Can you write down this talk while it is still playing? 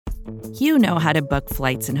You know how to book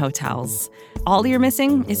flights and hotels. All you're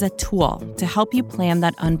missing is a tool to help you plan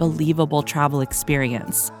that unbelievable travel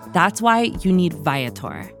experience. That's why you need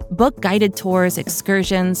Viator. Book guided tours,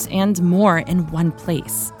 excursions, and more in one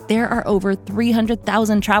place. There are over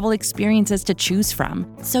 300,000 travel experiences to choose from,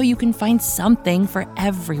 so you can find something for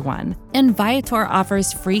everyone. And Viator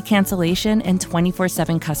offers free cancellation and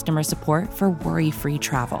 24/7 customer support for worry-free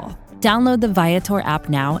travel. Download the Viator app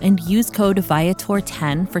now and use code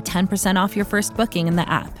Viator10 for 10% off your first booking in the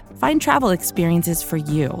app. Find travel experiences for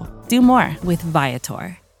you. Do more with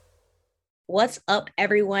Viator. What's up,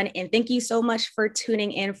 everyone? And thank you so much for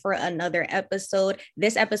tuning in for another episode.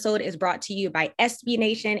 This episode is brought to you by SB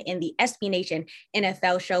Nation and the SB Nation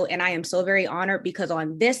NFL show. And I am so very honored because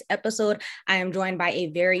on this episode, I am joined by a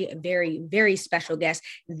very, very, very special guest,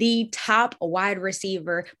 the top wide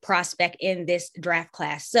receiver prospect in this draft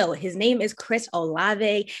class. So his name is Chris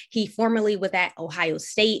Olave. He formerly was at Ohio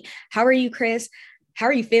State. How are you, Chris? How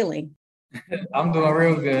are you feeling? I'm doing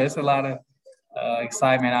real good. It's a lot of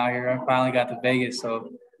excitement out here. I finally got to Vegas, so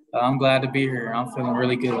I'm glad to be here. I'm feeling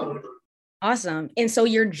really good. Awesome. And so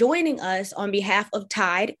you're joining us on behalf of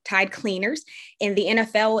Tide Cleaners, and the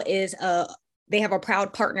NFL is they have a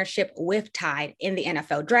proud partnership with Tide in the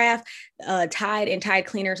NFL draft. Tide and Tide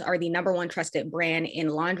Cleaners are the number one trusted brand in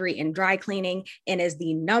laundry and dry cleaning, and is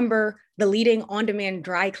the leading on-demand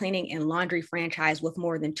dry cleaning and laundry franchise with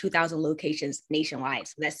more than 2,000 locations nationwide.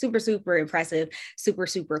 So that's super, super impressive, super,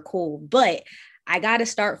 super cool. But I got to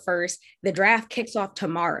start first. The draft kicks off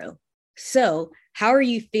tomorrow. So how are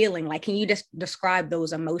you feeling? Like, can you just describe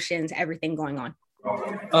those emotions, everything going on?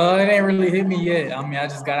 It ain't really hit me yet. I mean, I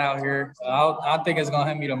just got out here. I think it's gonna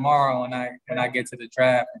hit me tomorrow when I get to the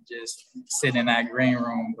draft and just sit in that green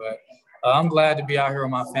room. But I'm glad to be out here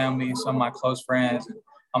with my family, some of my close friends.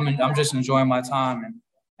 I'm just enjoying my time,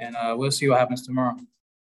 and we'll see what happens tomorrow.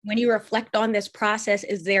 When you reflect on this process,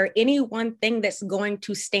 is there any one thing that's going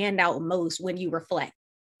to stand out most when you reflect?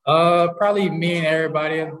 Probably me and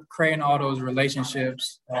everybody creating all those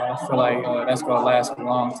relationships. I feel like that's gonna last a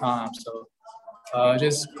long time. So.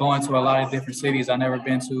 Just going to a lot of different cities I've never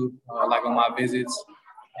been to, like on my visits,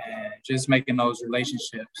 and just making those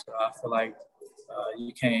relationships. I feel like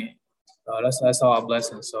you can't. That's all a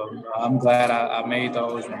blessing. So I'm glad I made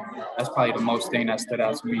those, and that's probably the most thing that stood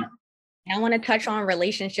out to me. I want to touch on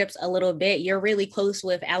relationships a little bit. You're really close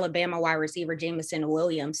with Alabama wide receiver Jameson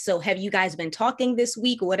Williams. So have you guys been talking this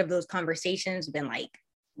week? What have those conversations been like?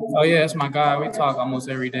 Oh yeah, that's my guy. We talk almost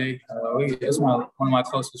every day. It's one of my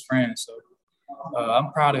closest friends. So.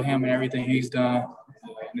 I'm proud of him and everything he's done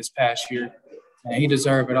in this past year, and he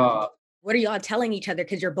deserved it all. What are y'all telling each other?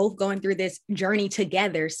 Because you're both going through this journey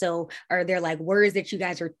together. So are there like words that you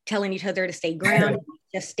guys are telling each other to stay grounded,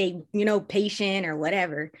 just stay, patient or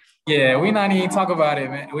whatever? Yeah, we not even talk about it,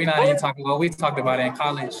 man. We not even talk about. We talked about it in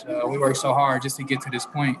college. We worked so hard just to get to this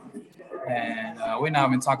point, and we're not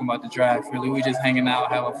even talking about the draft. Really, we just hanging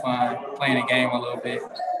out, having fun, playing the game a little bit.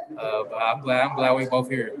 But I'm glad we both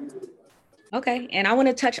here. Okay. And I want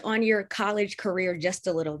to touch on your college career just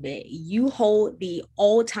a little bit. You hold the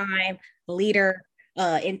all-time leader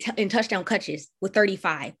in touchdown catches with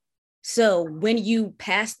 35. So when you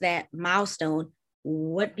passed that milestone,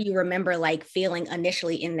 what do you remember like feeling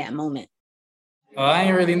initially in that moment? I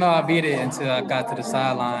didn't really know I beat it until I got to the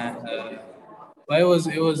sideline. But it was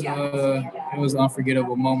an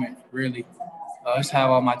unforgettable moment, really. Just have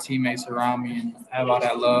all my teammates around me and have all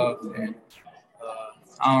that love, and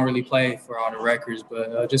I don't really play for all the records,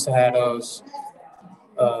 but just to have those,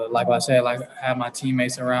 like I said, like have my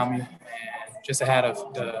teammates around me, and just to have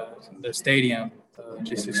the stadium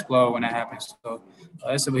just explode when that happens. So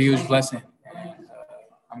it's a huge blessing, and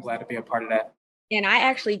I'm glad to be a part of that. And I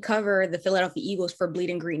actually cover the Philadelphia Eagles for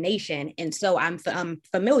Bleeding Green Nation, and so I'm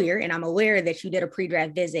familiar and I'm aware that you did a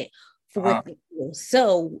pre-draft visit for the Eagles.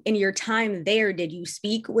 So in your time there, did you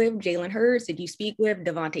speak with Jalen Hurts? Did you speak with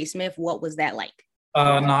Devontae Smith? What was that like? No,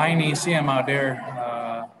 I didn't even see him out there.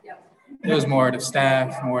 It was more of the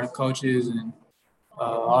staff, more of the coaches, and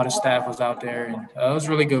all the staff was out there. And it was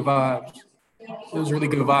really good vibes. It was really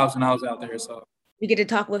good vibes when I was out there. So you get to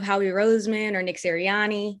talk with Howie Roseman or Nick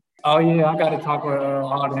Sirianni? Oh, yeah, I got to talk with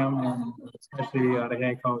all of them, and especially the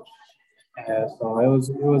head coach. So it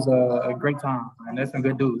was a great time, and there's some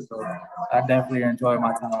good dudes. So I definitely enjoyed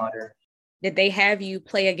my time out there. Did they have you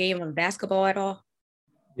play a game of basketball at all?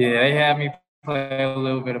 Yeah, they had me play a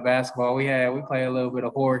little bit of basketball. We played a little bit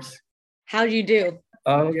of horse. How'd you do?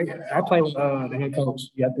 I played with the head coach.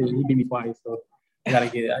 Yeah, I think he beat me twice, so I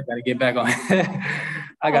gotta get back on.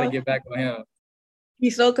 I gotta get back on him.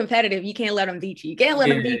 He's so competitive. You can't let him beat you. You can't let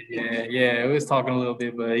him beat you. Yeah. We was talking a little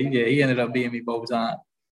bit, but he ended up beating me both times.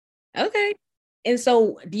 Okay. And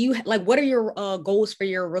so what are your goals for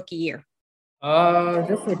your rookie year?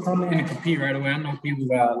 Just to come in and compete right away. I know people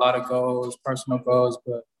got a lot of goals, personal goals,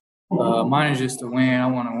 but mine is just to win. I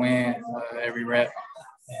want to win every rep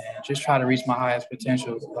and just try to reach my highest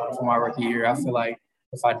potential for my rookie year. I feel like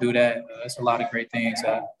if I do that, it's a lot of great things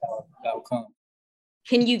that will come.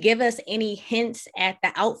 Can you give us any hints at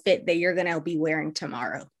the outfit that you're going to be wearing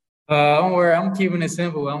tomorrow? I'm keeping it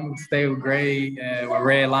simple. I'm going to stay with gray, with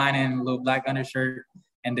red lining, a little black undershirt.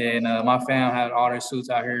 And then my fam had all their suits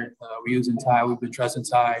out here. We're using Tide. We've been trusting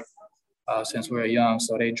Tide since we were young.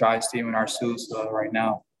 So they dry steaming our suits right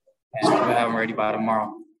now. And we'll have them ready by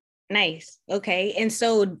tomorrow. Nice. Okay. And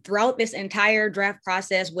so throughout this entire draft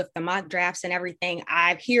process with the mock drafts and everything,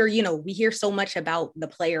 we hear so much about the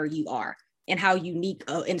player you are and how unique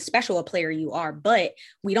and special a player you are, but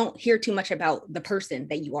we don't hear too much about the person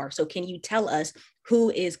that you are. So can you tell us, who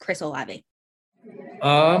is Chris Olave?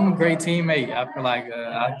 I'm a great teammate. I feel like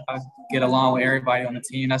I get along with everybody on the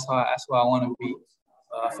team. That's why I want to be.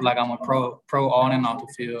 I feel like I'm a pro on and off the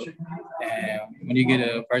field. And when you get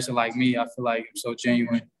a person like me, I feel like I'm so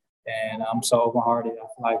genuine and I'm so open-hearted. I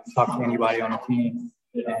feel like talk to anybody on the team.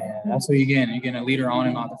 And that's what you're getting. You're getting a leader on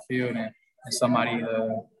and off the field and somebody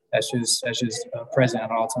that's just present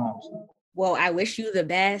at all times. Well, I wish you the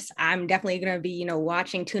best. I'm definitely going to be,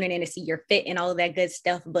 watching, tuning in to see your fit and all of that good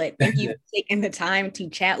stuff. But thank you for taking the time to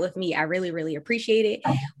chat with me. I really, really appreciate it.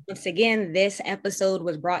 Once again, this episode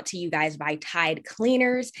was brought to you guys by Tide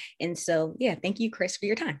Cleaners. And so, thank you, Chris, for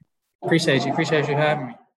your time. Appreciate you having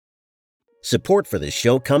me. Support for this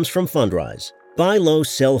show comes from Fundrise. Buy low,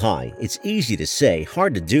 sell high. It's easy to say,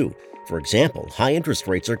 hard to do. For example, high interest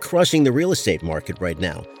rates are crushing the real estate market right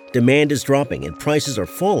now. Demand is dropping and prices are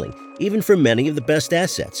falling, even for many of the best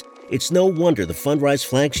assets. It's no wonder the Fundrise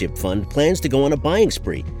Flagship Fund plans to go on a buying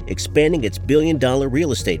spree, expanding its billion-dollar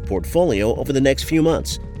real estate portfolio over the next few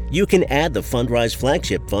months. You can add the Fundrise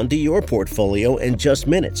Flagship Fund to your portfolio in just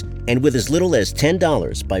minutes, and with as little as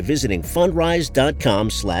 $10 by visiting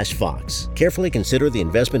fundrise.com/Fox. Carefully consider the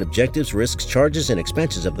investment objectives, risks, charges, and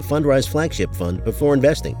expenses of the Fundrise Flagship Fund before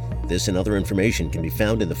investing. This and other information can be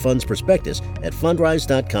found in the fund's prospectus at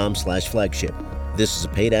fundrise.com/flagship. This is a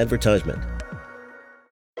paid advertisement.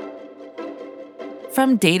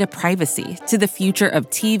 From data privacy to the future of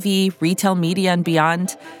TV, retail media, and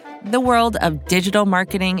beyond, the world of digital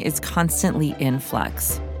marketing is constantly in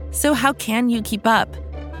flux. So how can you keep up?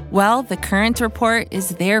 Well, The Current Report is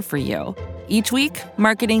there for you. Each week,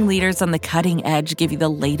 marketing leaders on the cutting edge give you the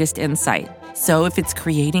latest insight. So if it's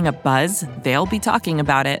creating a buzz, they'll be talking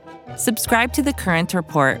about it. Subscribe to The Current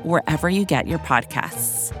Report wherever you get your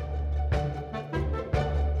podcasts.